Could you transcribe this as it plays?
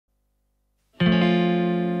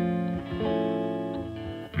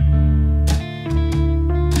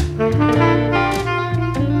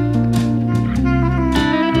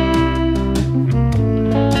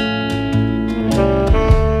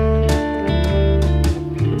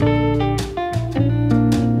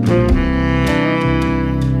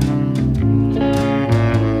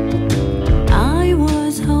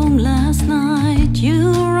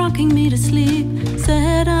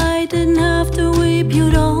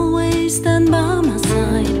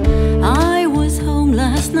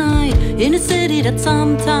in a city that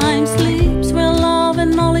sometimes sleeps, where love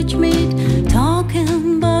and knowledge meet.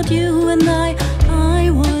 Talking about you and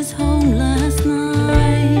I was home last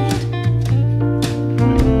night.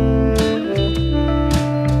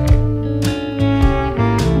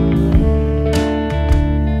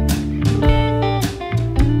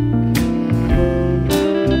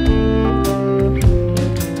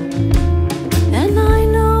 And I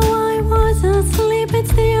know I was asleep,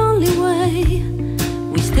 it's the only way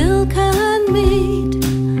we still can meet.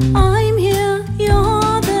 I'm here,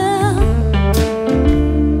 you're there.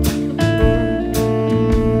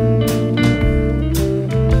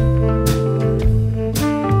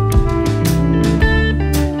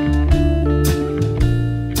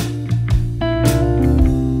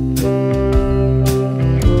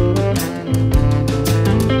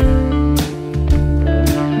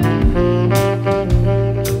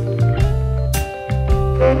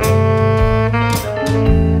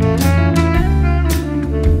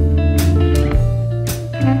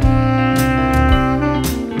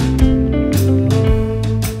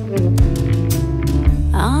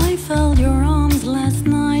 I felt your arms last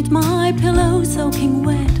night, my pillow soaking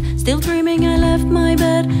wet. Still dreaming I left my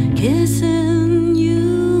bed, kisses